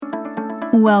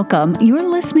Welcome. You're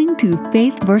listening to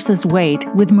Faith vs. Weight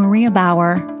with Maria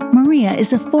Bauer. Maria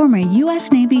is a former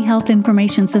U.S. Navy Health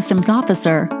Information Systems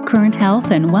officer, current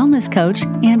health and wellness coach,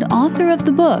 and author of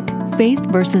the book Faith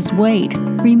vs. Weight,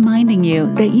 reminding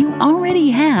you that you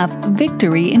already have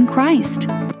victory in Christ.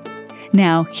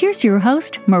 Now, here's your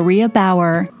host, Maria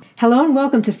Bauer. Hello and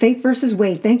welcome to Faith vs.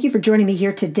 Weight. Thank you for joining me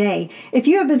here today. If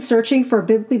you have been searching for a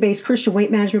biblically based Christian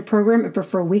weight management program and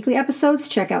prefer weekly episodes,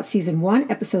 check out Season 1,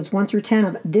 Episodes 1 through 10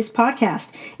 of this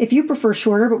podcast. If you prefer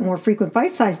shorter but more frequent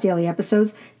bite-sized daily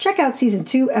episodes, check out Season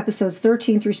 2, Episodes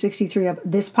 13 through 63 of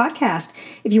this podcast.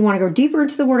 If you want to go deeper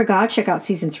into the Word of God, check out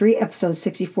Season 3, Episodes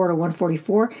 64 to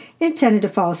 144, intended to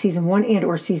follow Season 1 and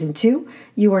or Season 2.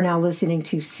 You are now listening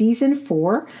to Season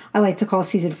 4. I like to call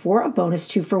Season 4 a bonus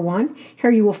 2-for-1.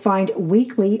 Here you will find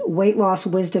weekly weight loss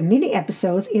wisdom mini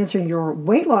episodes answering your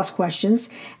weight loss questions,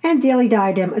 and Daily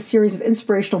Diadem, a series of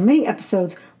inspirational mini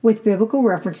episodes with biblical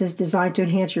references designed to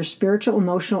enhance your spiritual,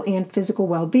 emotional, and physical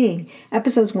well-being,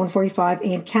 episodes 145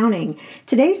 and counting.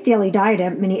 Today's Daily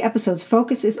Diadem mini episodes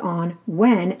focuses on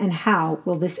when and how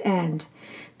will this end.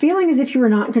 Feeling as if you are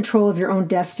not in control of your own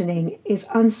destiny is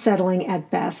unsettling at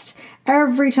best.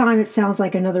 Every time it sounds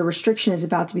like another restriction is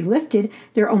about to be lifted,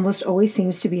 there almost always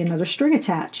seems to be another string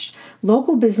attached.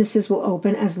 Local businesses will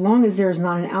open as long as there is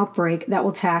not an outbreak that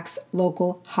will tax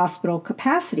local hospital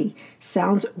capacity.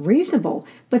 Sounds reasonable,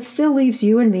 but still leaves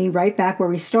you and me right back where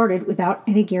we started without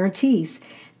any guarantees.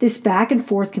 This back and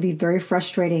forth can be very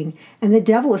frustrating, and the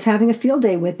devil is having a field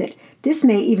day with it. This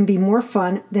may even be more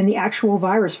fun than the actual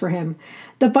virus for him.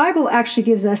 The Bible actually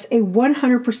gives us a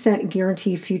 100%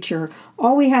 guaranteed future.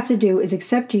 All we have to do is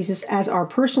accept Jesus as our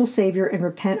personal Savior and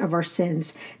repent of our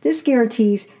sins. This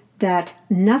guarantees that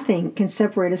nothing can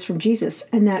separate us from Jesus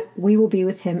and that we will be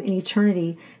with Him in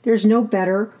eternity. There's no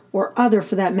better, or other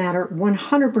for that matter,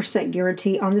 100%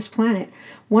 guarantee on this planet.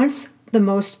 Once the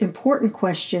most important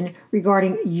question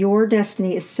regarding your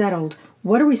destiny is settled,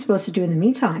 what are we supposed to do in the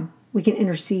meantime? We can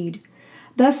intercede.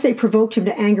 Thus they provoked him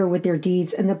to anger with their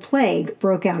deeds, and the plague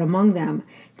broke out among them.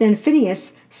 Then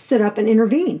Phinehas stood up and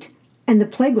intervened, and the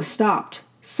plague was stopped.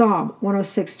 Psalm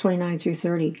 106:29 through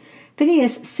 30.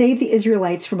 Phinehas saved the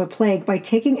Israelites from a plague by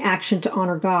taking action to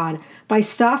honor God. By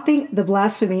stopping the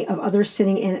blasphemy of others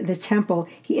sinning in the temple,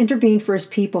 he intervened for his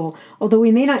people. Although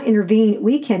we may not intervene,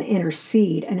 we can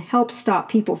intercede and help stop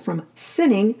people from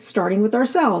sinning, starting with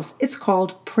ourselves. It's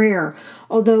called prayer.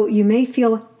 Although you may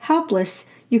feel helpless,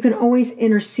 you can always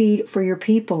intercede for your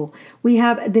people. We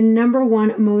have the number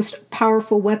one most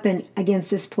powerful weapon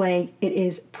against this plague. It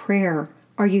is prayer.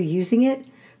 Are you using it?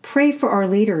 Pray for our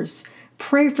leaders.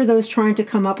 Pray for those trying to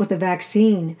come up with a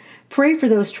vaccine. Pray for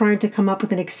those trying to come up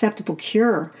with an acceptable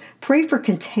cure. Pray for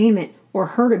containment or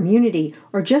herd immunity,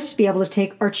 or just to be able to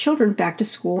take our children back to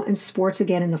school and sports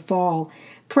again in the fall.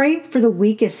 Pray for the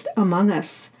weakest among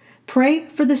us. Pray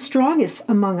for the strongest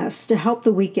among us to help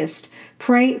the weakest.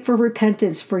 Pray for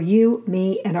repentance for you,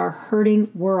 me, and our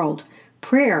hurting world.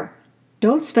 Prayer.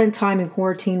 Don't spend time in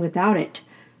quarantine without it.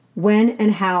 When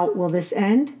and how will this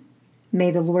end? May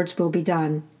the Lord's will be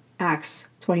done. Acts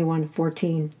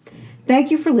 21:14. Thank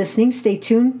you for listening. Stay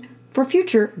tuned for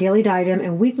future Daily Diadem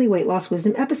and weekly weight loss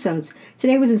wisdom episodes.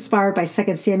 Today was inspired by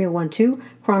 2 Samuel 1:2,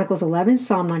 Chronicles 11,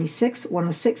 Psalm 96,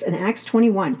 106, and Acts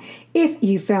 21. If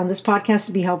you found this podcast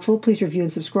to be helpful, please review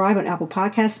and subscribe on Apple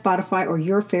Podcasts, Spotify, or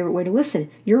your favorite way to listen.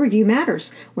 Your review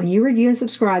matters. When you review and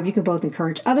subscribe, you can both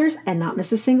encourage others and not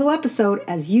miss a single episode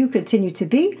as you continue to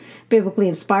be biblically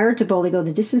inspired to boldly go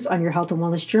the distance on your health and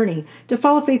wellness journey. To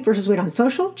follow Faith vs. Weight on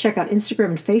social, check out Instagram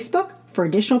and Facebook. For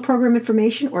additional program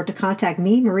information or to contact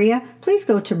me, Maria, please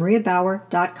go to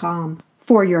mariabauer.com.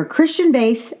 For your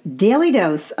Christian-based daily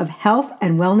dose of health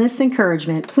and wellness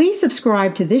encouragement, please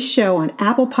subscribe to this show on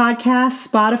Apple Podcasts,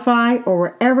 Spotify, or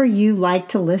wherever you like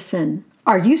to listen.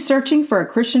 Are you searching for a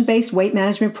Christian-based weight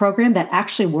management program that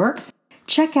actually works?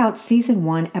 Check out Season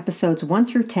 1, Episodes 1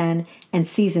 through 10, and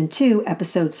Season 2,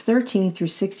 Episodes 13 through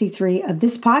 63 of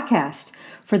this podcast.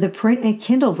 For the print and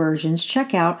Kindle versions,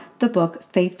 check out the book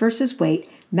Faith vs. Weight,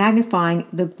 Magnifying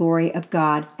the Glory of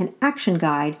God, an action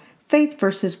guide, Faith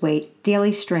vs. Weight,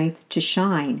 Daily Strength to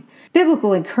Shine.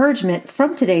 Biblical encouragement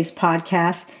from today's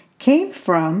podcast came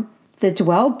from the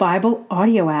Dwell Bible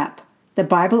audio app, the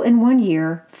Bible in 1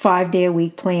 year,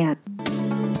 5-day-a-week plan.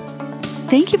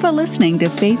 Thank you for listening to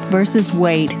Faith vs.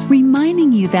 Weight,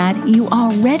 reminding you that you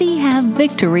already have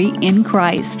victory in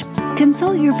Christ.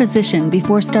 Consult your physician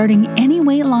before starting any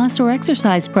weight loss or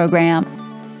exercise program.